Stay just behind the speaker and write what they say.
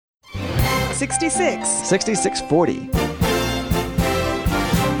66.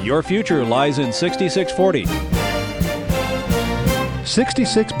 6640. Your future lies in 6640.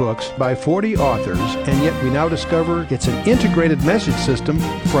 66 books by 40 authors, and yet we now discover it's an integrated message system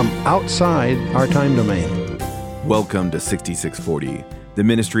from outside our time domain. Welcome to 6640, the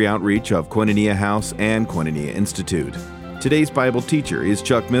ministry outreach of Koinonia House and Koinonia Institute. Today's Bible teacher is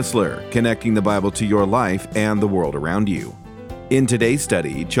Chuck Missler, connecting the Bible to your life and the world around you. In today's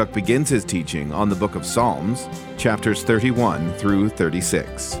study, Chuck begins his teaching on the book of Psalms, chapters 31 through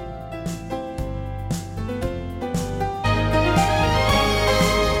 36.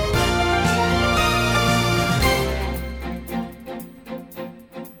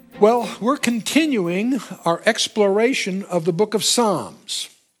 Well, we're continuing our exploration of the book of Psalms,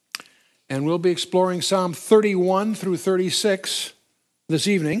 and we'll be exploring Psalm 31 through 36 this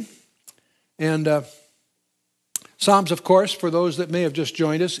evening. And Psalms, of course, for those that may have just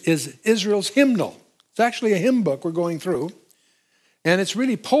joined us, is Israel's hymnal. It's actually a hymn book we're going through, and it's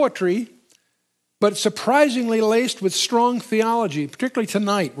really poetry, but surprisingly laced with strong theology. Particularly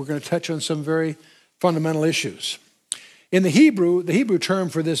tonight, we're going to touch on some very fundamental issues. In the Hebrew term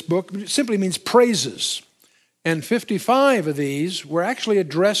for this book simply means praises. And 55 of these were actually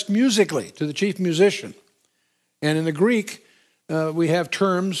addressed musically to the chief musician. And in the Greek, we have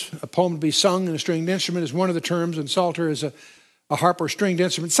terms. A poem to be sung in a stringed instrument is one of the terms, and psalter is a harp or stringed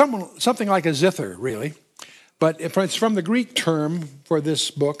instrument, something like a zither, really. But it's from the Greek term for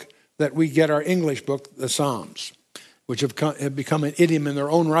this book that we get our English book, the Psalms, which have become an idiom in their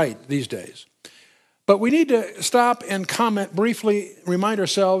own right these days. But we need to stop and comment briefly, remind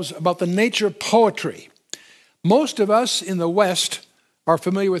ourselves about the nature of poetry. Most of us in the West are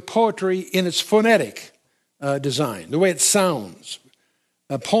familiar with poetry in its phonetic design, the way it sounds.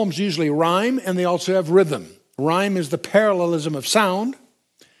 Poems usually rhyme, and they also have rhythm. Rhyme is the parallelism of sound,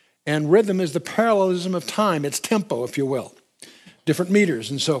 and rhythm is the parallelism of time, its tempo, if you will, different meters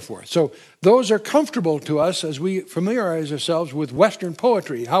and so forth. So those are comfortable to us as we familiarize ourselves with Western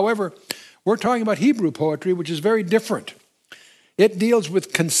poetry. However, we're talking about Hebrew poetry, which is very different. It deals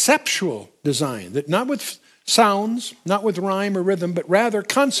with conceptual design, that not with sounds, not with rhyme or rhythm, but rather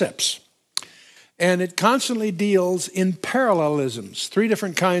concepts. And it constantly deals in parallelisms, three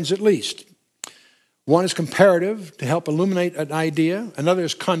different kinds at least. One is comparative, to help illuminate an idea. Another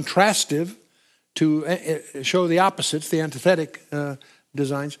is contrastive, to show the opposites, the antithetic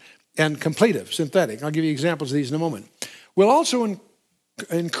designs. And completive, synthetic. I'll give you examples of these in a moment. We'll also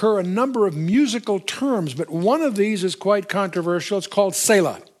incur a number of musical terms, but one of these is quite controversial. It's called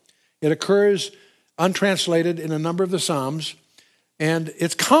Selah. It occurs untranslated in a number of the Psalms, and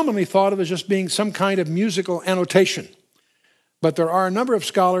it's commonly thought of as just being some kind of musical annotation. But there are a number of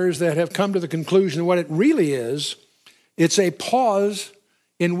scholars that have come to the conclusion what it really is, it's a pause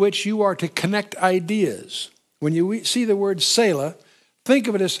in which you are to connect ideas. When you see the word Selah, think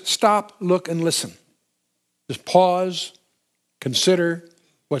of it as stop, look, and listen. Just pause, consider.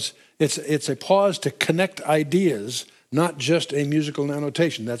 It's a pause to connect ideas, not just a musical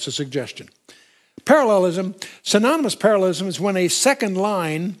annotation. That's a suggestion. Parallelism, synonymous parallelism is when a second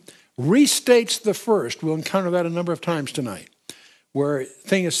line restates the first. We'll encounter that a number of times tonight, where a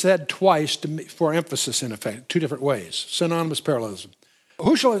thing is said twice for emphasis, in effect, two different ways. Synonymous parallelism.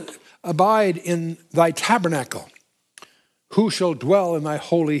 Who shall abide in thy tabernacle? Who shall dwell in thy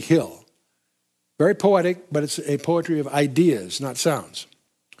holy hill? Very poetic, but it's a poetry of ideas, not sounds.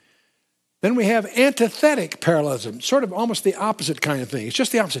 Then we have antithetic parallelism, sort of almost the opposite kind of thing. It's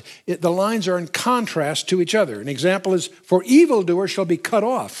just the opposite. The lines are in contrast to each other. An example is, for evildoers shall be cut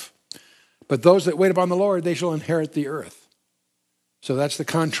off, but those that wait upon the Lord, they shall inherit the earth. So that's the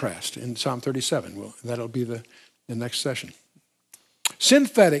contrast in Psalm 37. Well, that'll be the next session.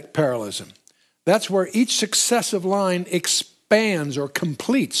 Synthetic parallelism. That's where each successive line expands or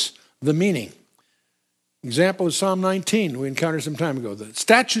completes the meaning. Example is Psalm 19 we encountered some time ago. The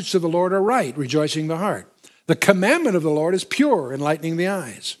statutes of the Lord are right, rejoicing the heart. The commandment of the Lord is pure, enlightening the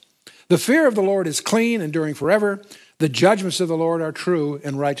eyes. The fear of the Lord is clean, enduring forever. The judgments of the Lord are true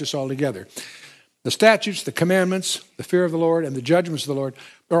and righteous altogether. The statutes, the commandments, the fear of the Lord, and the judgments of the Lord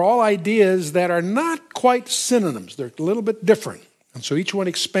are all ideas that are not quite synonyms. They're a little bit different. And so each one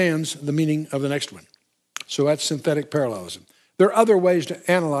expands the meaning of the next one. So that's synthetic parallelism. There are other ways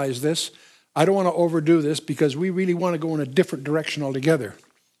to analyze this. I don't want to overdo this because we really want to go in a different direction altogether.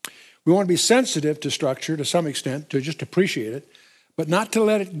 We want to be sensitive to structure to some extent, to just appreciate it, but not to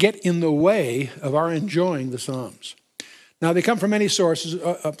let it get in the way of our enjoying the Psalms. Now, they come from many sources.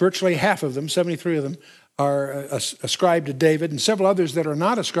 Virtually half of them, 73 of them, are ascribed to David, and several others that are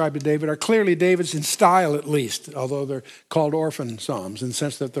not ascribed to David are clearly David's in style at least, although they're called orphan psalms in the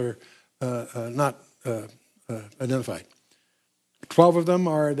sense that they're not identified. 12 of them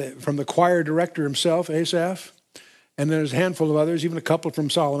are from the choir director himself, Asaph, and there's a handful of others, even a couple from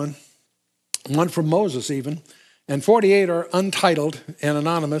Solomon, one from Moses even, and 48 are untitled and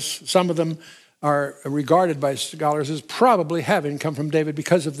anonymous. Some of them are regarded by scholars as probably having come from David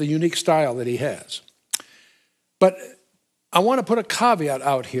because of the unique style that he has. But I want to put a caveat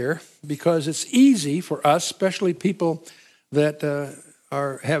out here because it's easy for us, especially people that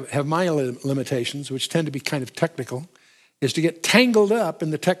have my limitations, which tend to be kind of technical, is to get tangled up in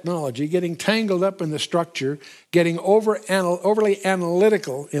the technology, getting tangled up in the structure, getting overly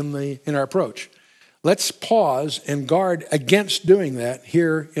analytical in our approach. Let's pause and guard against doing that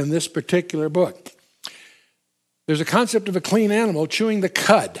here in this particular book. There's a concept of a clean animal chewing the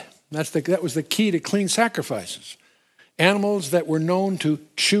cud. That was the key to clean sacrifices. Animals that were known to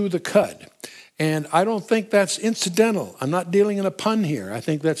chew the cud. And I don't think that's incidental. I'm not dealing in a pun here. I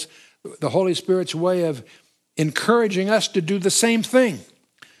think that's the Holy Spirit's way of encouraging us to do the same thing.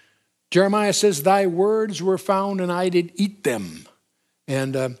 Jeremiah says, "Thy words were found and I did eat them."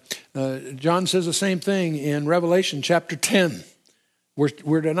 And John says the same thing in Revelation chapter 10.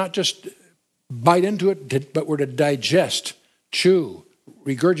 We're to not just bite into it, but we're to digest, chew,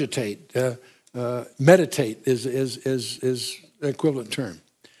 regurgitate, meditate is an equivalent term.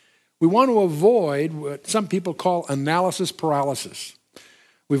 We want to avoid what some people call analysis paralysis.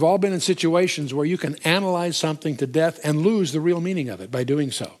 We've all been in situations where you can analyze something to death and lose the real meaning of it by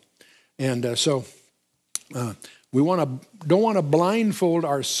doing so. And so we don't want to blindfold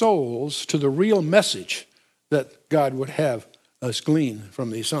our souls to the real message that God would have us glean from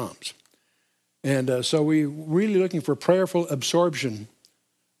these Psalms. And so we're really looking for prayerful absorption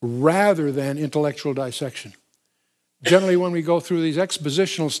rather than intellectual dissection. Generally, when we go through these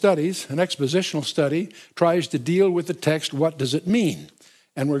expositional studies, an expositional study tries to deal with the text, what does it mean?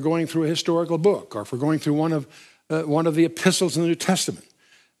 And we're going through a historical book, or if we're going through one of the epistles in the New Testament,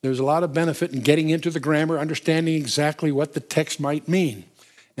 there's a lot of benefit in getting into the grammar, understanding exactly what the text might mean.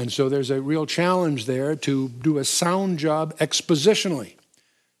 And so there's a real challenge there to do a sound job expositionally.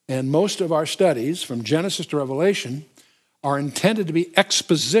 And most of our studies, from Genesis to Revelation, are intended to be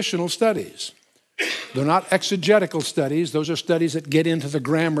expositional studies. They're not exegetical studies. Those are studies that get into the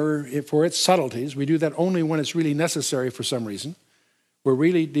grammar for its subtleties. We do that only when it's really necessary for some reason. We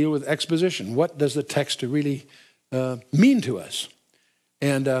really deal with exposition. What does the text really mean to us?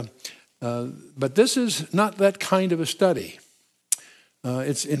 And but this is not that kind of a study.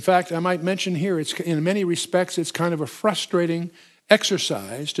 It's, in fact, I might mention here, it's in many respects, it's kind of a frustrating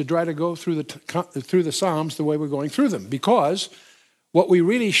exercise to try to go through the Psalms the way we're going through them, because what we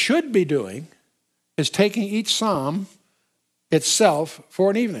really should be doing is taking each psalm itself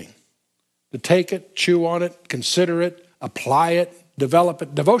for an evening, to take it, chew on it, consider it, apply it, develop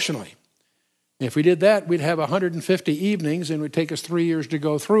it devotionally. If we did that, we'd have 150 evenings, and it would take us 3 years to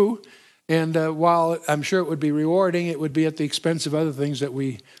go through. And while I'm sure it would be rewarding, it would be at the expense of other things that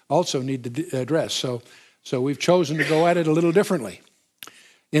we also need to address. So we've chosen to go at it a little differently.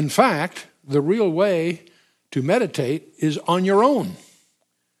 In fact, the real way to meditate is on your own.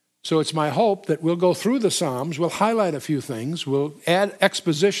 So it's my hope that we'll go through the Psalms, we'll highlight a few things, we'll add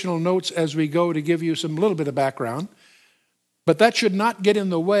expositional notes as we go to give you some little bit of background. But that should not get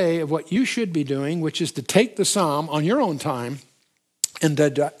in the way of what you should be doing, which is to take the Psalm on your own time and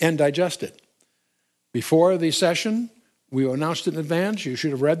digest it. Before the session, we announced it in advance. You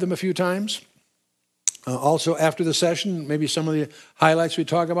should have read them a few times. Also, after the session, maybe some of the highlights we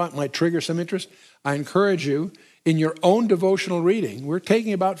talk about might trigger some interest. I encourage you, in your own devotional reading, we're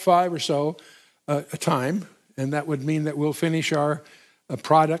taking about 5 or so a time, and that would mean that we'll finish our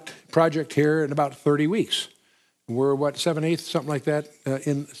project here in about 30 weeks. We're 7/8, something like that.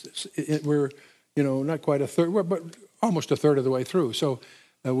 We're not quite a third, but almost a third of the way through. So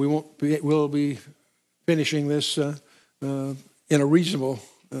we'll be finishing this in a reasonable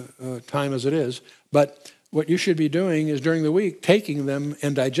time as it is. But what you should be doing is during the week taking them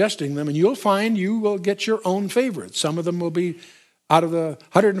and digesting them, and you'll find you will get your own favorites. Some of them will be out of the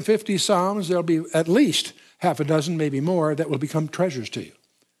 150 Psalms. There'll be at least half a dozen, maybe more, that will become treasures to you,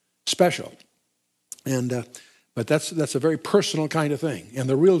 special. And but that's a very personal kind of thing. And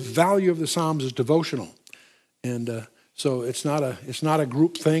the real value of the Psalms is devotional. And so it's not a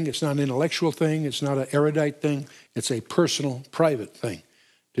group thing. It's not an intellectual thing. It's not an erudite thing. It's a personal, private thing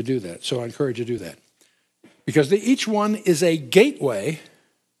to do that. So I encourage you to do that. Because each one is a gateway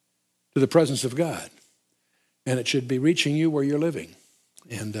to the presence of God. And it should be reaching you where you're living.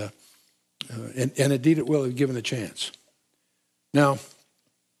 And indeed it will if given the chance. Now,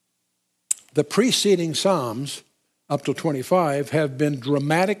 the preceding Psalms up to 25 have been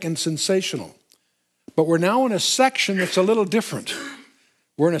dramatic and sensational. But we're now in a section that's a little different.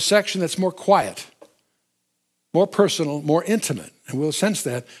 We're in a section that's more quiet, more personal, more intimate. And we'll sense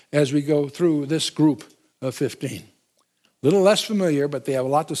that as we go through this group of 15. A little less familiar, but they have a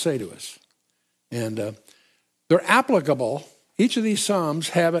lot to say to us. And they're applicable. Each of these Psalms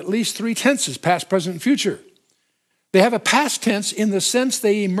have at least three tenses, past, present, and future. They have a past tense in the sense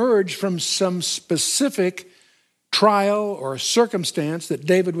they emerge from some specific trial or circumstance that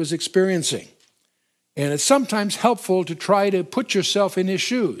David was experiencing. And it's sometimes helpful to try to put yourself in his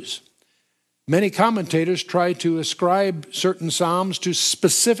shoes. Many commentators try to ascribe certain Psalms to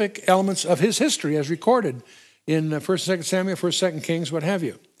specific elements of his history as recorded in 1st and 2nd Samuel, 1st, 2nd Kings, what have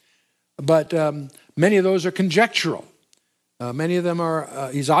you. But many of those are conjectural. Many of them are,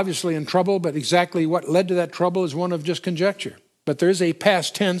 he's obviously in trouble, but exactly what led to that trouble is one of just conjecture. But there is a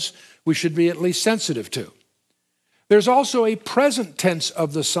past tense we should be at least sensitive to. There's also a present tense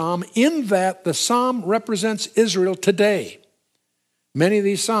of the psalm in that the psalm represents Israel today. Many of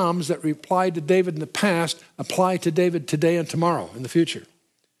these psalms that replied to David in the past apply to David today and tomorrow in the future.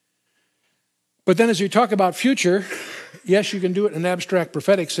 But then as you talk about future, yes, you can do it in an abstract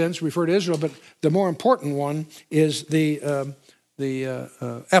prophetic sense, refer to Israel, but the more important one is the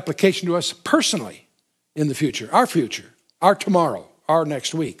application to us personally in the future, our tomorrow, our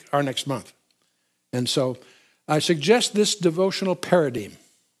next week, our next month. And so I suggest this devotional paradigm.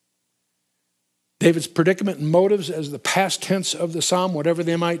 David's predicament and motives as the past tense of the psalm, whatever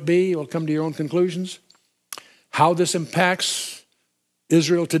they might be, you'll come to your own conclusions. How this impacts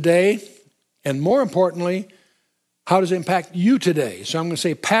Israel today, and more importantly, how does it impact you today? So I'm going to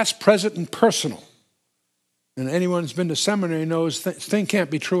say past, present, and personal. And anyone who's been to seminary knows thing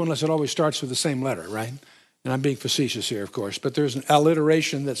can't be true unless it always starts with the same letter, right? And I'm being facetious here, of course, but there's an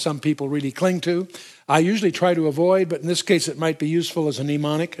alliteration that some people really cling to. I usually try to avoid, but in this case it might be useful as a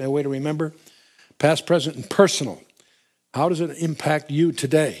mnemonic, a way to remember. Past, present, and personal. How does it impact you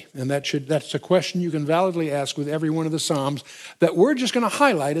today? And that's a question you can validly ask with every one of the Psalms that we're just going to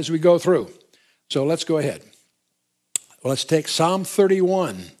highlight as we go through. So let's go ahead. Let's take Psalm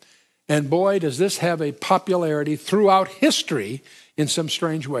 31. And boy, does this have a popularity throughout history in some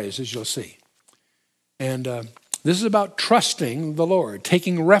strange ways, as you'll see. And this is about trusting the Lord,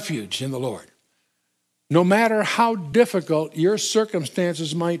 taking refuge in the Lord. No matter how difficult your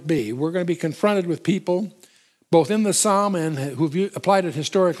circumstances might be, we're going to be confronted with people, both in the psalm and who've applied it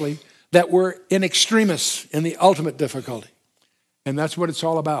historically, that were in extremis in the ultimate difficulty. And that's what it's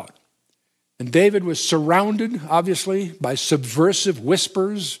all about. And David was surrounded, obviously, by subversive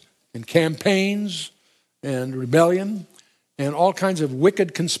whispers and campaigns and rebellion and all kinds of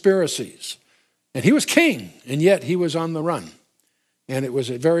wicked conspiracies. And he was king, and yet he was on the run. And it was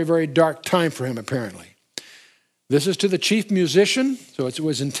a very, very dark time for him, apparently. This is to the chief musician, so it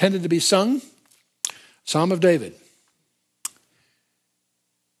was intended to be sung. Psalm of David.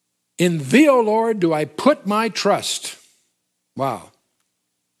 In thee, O Lord, do I put my trust. Wow.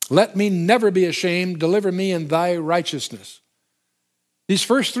 Let me never be ashamed. Deliver me in thy righteousness. These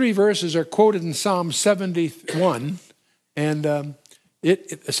first three verses are quoted in Psalm 71, and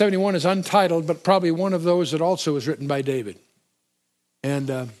 71 is untitled, but probably one of those that also was written by David.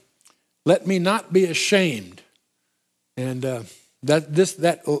 And let me not be ashamed. And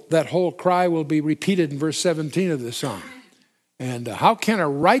that whole cry will be repeated in verse 17 of this song. And how can a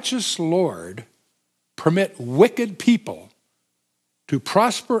righteous Lord permit wicked people to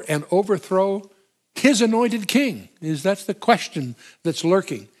prosper and overthrow his anointed king? That's the question that's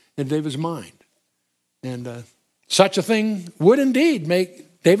lurking in David's mind. And such a thing would indeed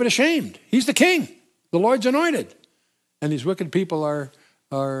make David ashamed. He's the king, the Lord's anointed. And these wicked people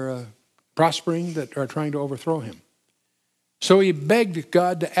are prospering that are trying to overthrow him. So he begged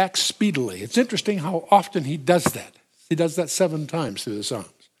God to act speedily. It's interesting how often he does that. He does that 7 times through the Psalms,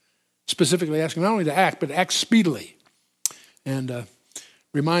 specifically asking not only to act, but act speedily. And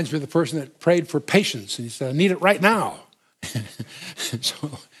reminds me of the person that prayed for patience. And he said, I need it right now.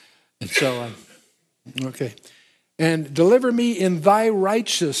 Okay. And deliver me in thy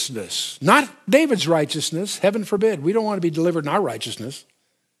righteousness. Not David's righteousness, heaven forbid. We don't want to be delivered in our righteousness.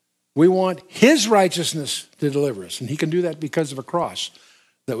 We want his righteousness to deliver us. And he can do that because of a cross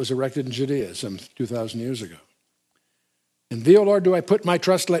that was erected in Judea some 2,000 years ago. In thee, O Lord, do I put my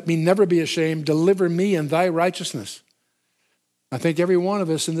trust. Let me never be ashamed. Deliver me in thy righteousness. I think every one of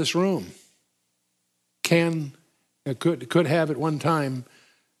us in this room could have at one time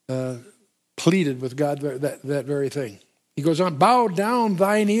pleaded with God that very thing. He goes on, bow down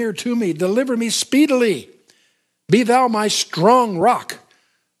thine ear to me. Deliver me speedily. Be thou my strong rock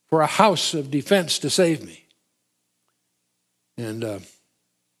for a house of defense to save me. And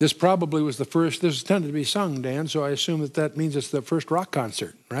this probably was the first, this tended to be sung, Dan, so I assume that means it's the first rock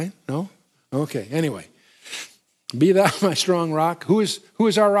concert, right? No? Okay, anyway. Be thou my strong rock. Who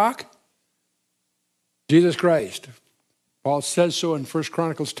is our rock? Jesus Christ. Paul says so in 1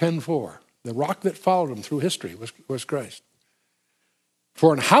 Chronicles 10:4. The rock that followed him through history was Christ.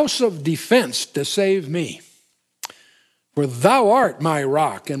 For an house of defense to save me. For thou art my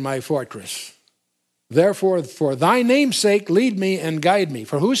rock and my fortress. Therefore, for thy name's sake, lead me and guide me.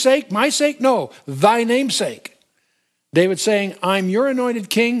 For whose sake? My sake? No, thy name's sake. David saying, I'm your anointed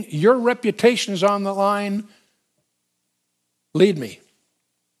king. Your reputation is on the line. Lead me.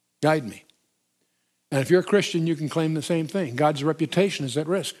 Guide me. And if you're a Christian, you can claim the same thing. God's reputation is at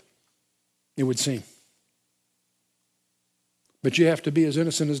risk, it would seem. But you have to be as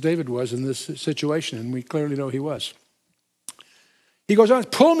innocent as David was in this situation, and we clearly know he was. He goes on,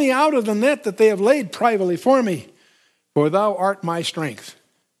 pull me out of the net that they have laid privately for me, for thou art my strength.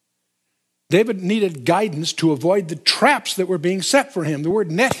 David needed guidance to avoid the traps that were being set for him. The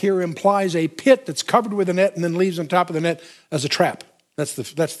word net here implies a pit that's covered with a net and then leaves on top of the net as a trap. That's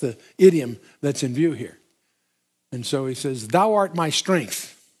the idiom that's in view here. And so he says, thou art my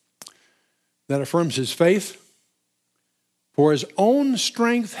strength. That affirms his faith. For his own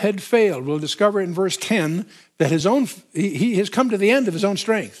strength had failed. We'll discover in verse 10 that he has come to the end of his own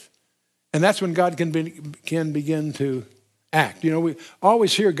strength. And that's when God can begin to act. You know, we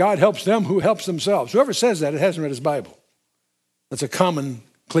always hear God helps them who helps themselves. Whoever says that, it hasn't read his Bible. That's a common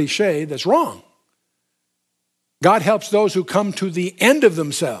cliche that's wrong. God helps those who come to the end of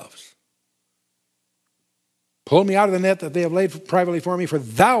themselves. Pull me out of the net that they have laid privately for me, for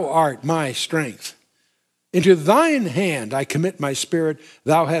thou art my strength. Into thine hand I commit my spirit.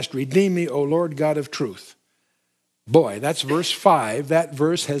 Thou hast redeemed me, O Lord God of truth. Boy, that's verse 5. That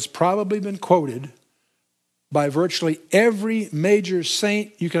verse has probably been quoted by virtually every major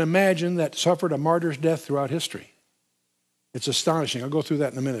saint you can imagine that suffered a martyr's death throughout history. It's astonishing. I'll go through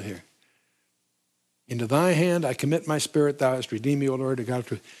that in a minute here. Into thy hand I commit my spirit. Thou hast redeemed me, O Lord God of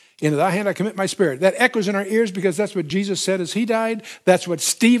truth. Into thy hand I commit my spirit. That echoes in our ears because that's what Jesus said as he died. That's what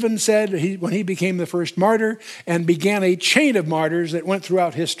Stephen said when he became the first martyr and began a chain of martyrs that went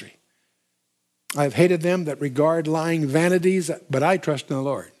throughout history. I have hated them that regard lying vanities, but I trust in the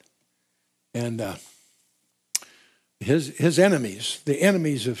Lord. And his enemies, the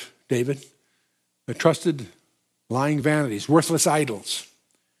enemies of David, trusted lying vanities, worthless idols.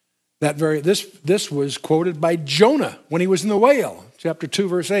 This was quoted by Jonah when he was in the whale, chapter 2,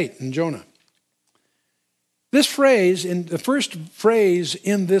 verse 8 in Jonah. This phrase, the first phrase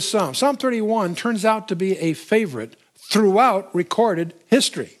in this psalm, Psalm 31, turns out to be a favorite throughout recorded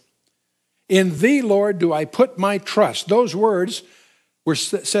history. In thee, Lord, do I put my trust. Those words were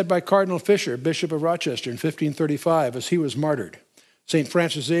said by Cardinal Fisher, Bishop of Rochester, in 1535 as he was martyred. St.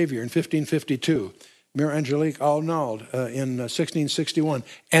 Francis Xavier in 1552. Mère Angelique Arnauld in 1661,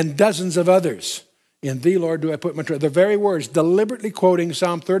 and dozens of others. In thee, Lord, do I put my trust. The very words deliberately quoting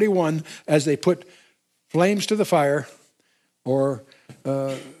Psalm 31 as they put flames to the fire, or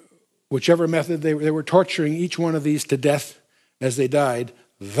whichever method they were torturing each one of these to death as they died.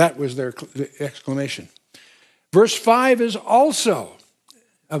 That was their exclamation. Verse 5 is also,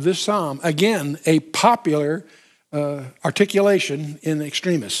 of this psalm, again, a popular articulation in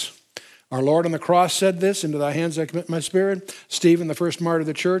extremis. Our Lord on the cross said this, into thy hands I commit my spirit. Stephen, the first martyr of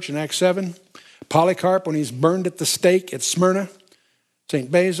the church in Acts 7. Polycarp, when he's burned at the stake at Smyrna. St.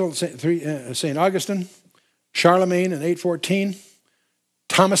 Basil, St. Augustine. Charlemagne in 814.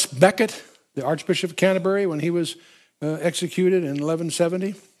 Thomas Becket, the Archbishop of Canterbury, when he was executed in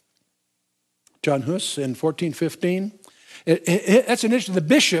 1170. John Hus in 1415. That's an issue. The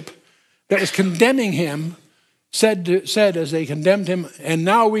bishop that was condemning him said as they condemned him, and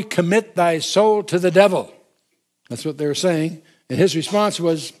now we commit thy soul to the devil. That's what they were saying. And his response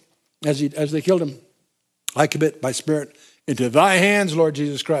was, as they killed him, I commit my spirit into thy hands, Lord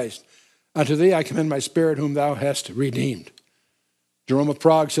Jesus Christ. Unto thee I commend my spirit, whom thou hast redeemed. Jerome of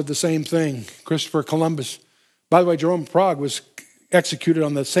Prague said the same thing. Christopher Columbus. By the way, Jerome of Prague was executed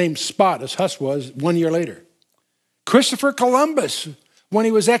on the same spot as Huss was 1 year later. Christopher Columbus, when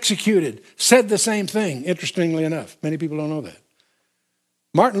he was executed, said the same thing, interestingly enough. Many people don't know that.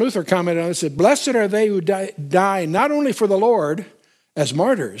 Martin Luther commented on it and said, blessed are they who die not only for the Lord as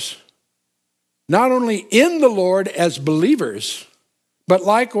martyrs, not only in the Lord as believers, but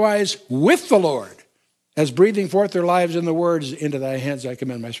likewise with the Lord as breathing forth their lives in the words, into thy hands I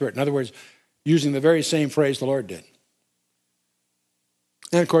commend my spirit. In other words, using the very same phrase the Lord did.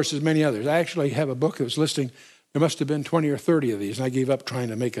 And of course, there's many others. I actually have a book that was listing, there must have been 20 or 30 of these, and I gave up trying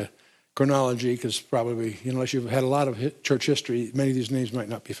to make a chronology, because probably, unless you've had a lot of church history, many of these names might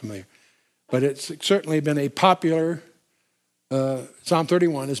not be familiar. But it's certainly been a popular, Psalm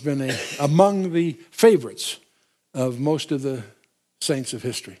 31 has been among the favorites of most of the saints of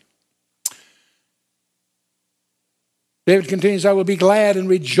history. David continues, I will be glad and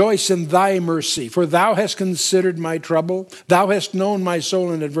rejoice in thy mercy, for thou hast considered my trouble. Thou hast known my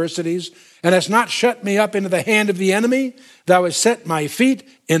soul in adversities, and hast not shut me up into the hand of the enemy. Thou hast set my feet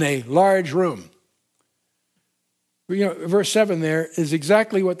in a large room. Verse 7 there is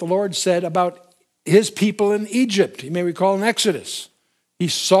exactly what the Lord said about his people in Egypt. You may recall in Exodus. He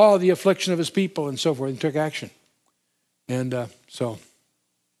saw the affliction of his people and so forth and took action. And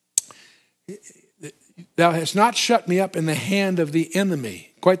thou hast not shut me up in the hand of the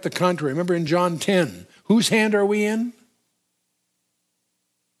enemy. Quite the contrary. Remember in John 10, whose hand are we in?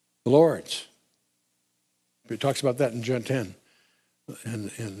 The Lord's. He talks about that in John 10.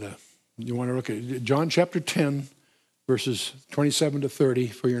 And you want to look at John chapter 10, verses 27 to 30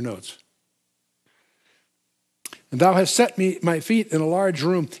 for your notes. And thou hast set my feet in a large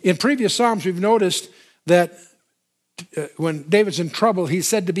room. In previous Psalms, we've noticed that when David's in trouble, he's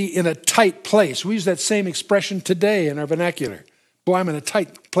said to be in a tight place. We use that same expression today in our vernacular. Boy, I'm in a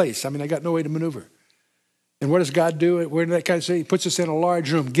tight place. I got no way to maneuver. And what does God do? Where did that kind of say? He puts us in a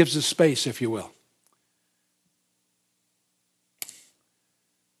large room, gives us space, if you will.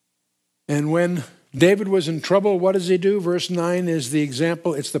 And when David was in trouble, what does he do? Verse 9 is the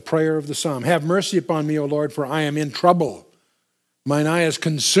example. It's the prayer of the psalm. Have mercy upon me, O Lord, for I am in trouble. Mine eye is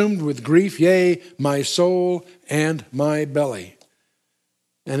consumed with grief, yea, my soul and my belly.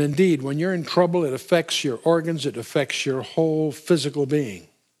 And indeed, when you're in trouble, it affects your organs, it affects your whole physical being,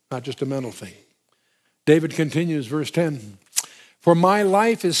 not just a mental thing. David continues, verse 10, for my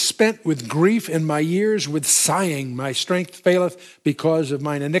life is spent with grief, and my years with sighing. My strength faileth because of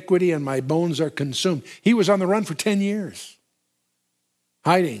mine iniquity, and my bones are consumed. He was on the run for 10 years,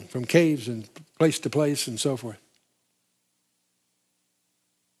 hiding from caves and place to place and so forth.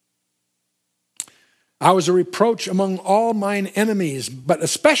 I was a reproach among all mine enemies, but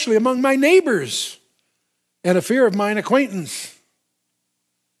especially among my neighbors, and a fear of mine acquaintance.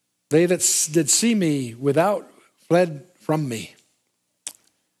 They that did see me without fled from me.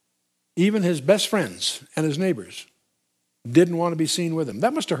 Even his best friends and his neighbors didn't want to be seen with him.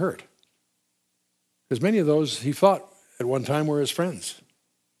 That must have hurt, because many of those he thought at one time were his friends.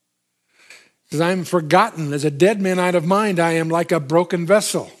 He says, I am forgotten as a dead man out of mind. I am like a broken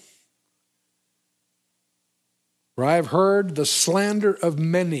vessel. For I have heard the slander of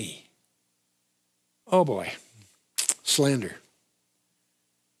many. Oh boy, slander.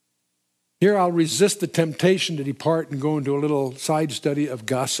 Here I'll resist the temptation to depart and go into a little side study of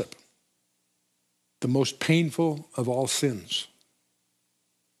gossip, the most painful of all sins.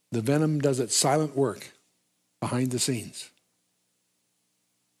 The venom does its silent work behind the scenes.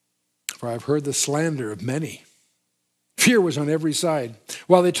 For I've heard the slander of many. Fear was on every side.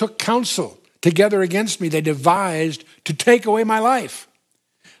 While they took counsel together against me, they devised to take away my life.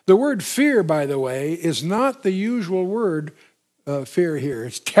 The word fear, by the way, is not the usual word fear here.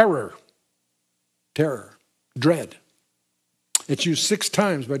 It's terror. Terror. Dread. It's used 6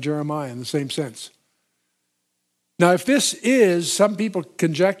 times by Jeremiah in the same sense. Now, if this is, some people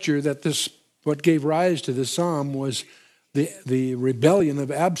conjecture that this, what gave rise to this psalm was the rebellion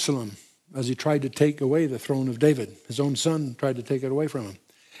of Absalom as he tried to take away the throne of David. His own son tried to take it away from him.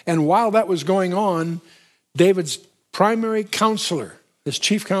 And while that was going on, David's primary counselor, his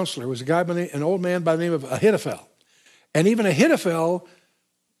chief counselor, was an old man by the name of Ahithophel. And even Ahithophel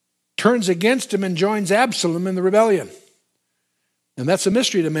turns against him and joins Absalom in the rebellion. And that's a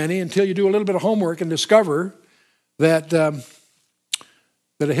mystery to many until you do a little bit of homework and discover that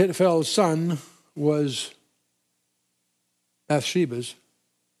Ahithophel's son was Bathsheba's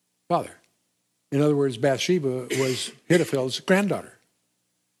father. In other words, Bathsheba was Ahithophel's granddaughter.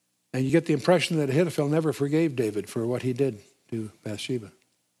 And you get the impression that Ahithophel never forgave David for what he did to Bathsheba.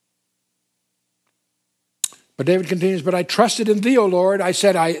 But David continues, but I trusted in thee, O Lord. I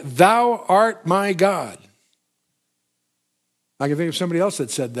said, thou art my God. I can think of somebody else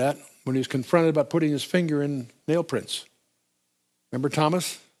that said that when he was confronted about putting his finger in nail prints. Remember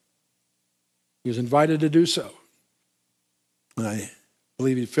Thomas? He was invited to do so. And I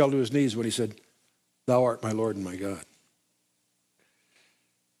believe he fell to his knees when he said, thou art my Lord and my God.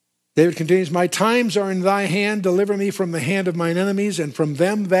 David continues, my times are in thy hand. Deliver me from the hand of mine enemies and from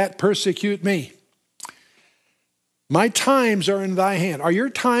them that persecute me. My times are in thy hand. Are your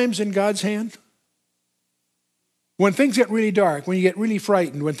times in God's hand? When things get really dark, when you get really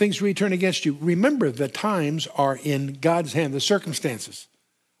frightened, when things really turn against you, remember the times are in God's hand. The circumstances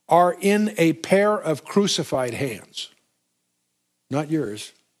are in a pair of crucified hands. Not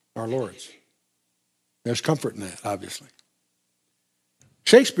yours, our Lord's. There's comfort in that, obviously.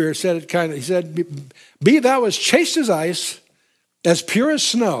 Shakespeare said he said, "Be thou as chaste as ice, as pure as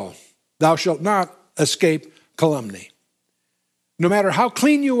snow, thou shalt not escape calumny." No matter how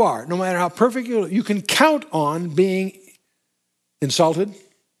clean you are, no matter how perfect you can count on being insulted,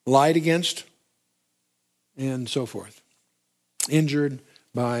 lied against, and so forth. Injured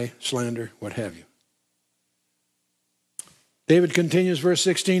by slander, what have you. David continues, verse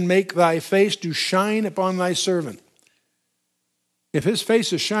 16, "Make thy face to shine upon thy servant." If his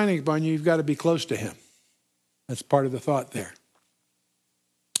face is shining upon you, you've got to be close to him. That's part of the thought there.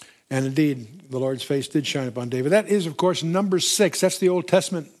 And indeed, the Lord's face did shine upon David. That is, of course, Numbers 6. That's the Old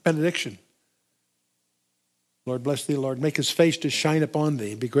Testament benediction. Lord bless thee, Lord. Make his face to shine upon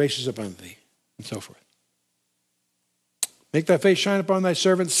thee, be gracious upon thee, and so forth. Make thy face shine upon thy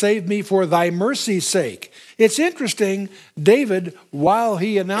servant. Save me for thy mercy's sake. It's interesting, David, while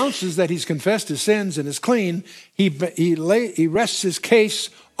he announces that he's confessed his sins and is clean, he rests his case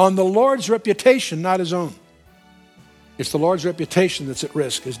on the Lord's reputation, not his own. It's the Lord's reputation that's at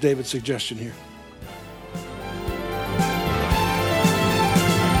risk, is David's suggestion here.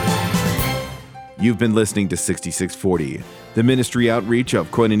 You've been listening to 6640, the ministry outreach of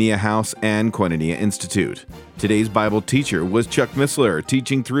Koinonia House and Koinonia Institute. Today's Bible teacher was Chuck Missler,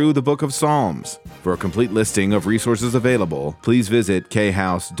 teaching through the book of Psalms. For a complete listing of resources available, please visit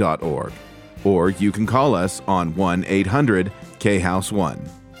khouse.org. Or you can call us on 1-800-KHOUSE-1.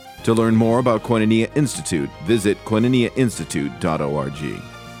 To learn more about Koinonia Institute, visit koinoniainstitute.org.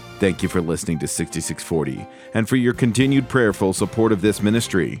 Thank you for listening to 6640 and for your continued prayerful support of this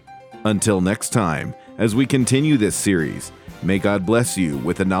ministry. Until next time, as we continue this series, may God bless you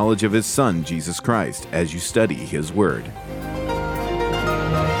with the knowledge of His Son, Jesus Christ, as you study His Word.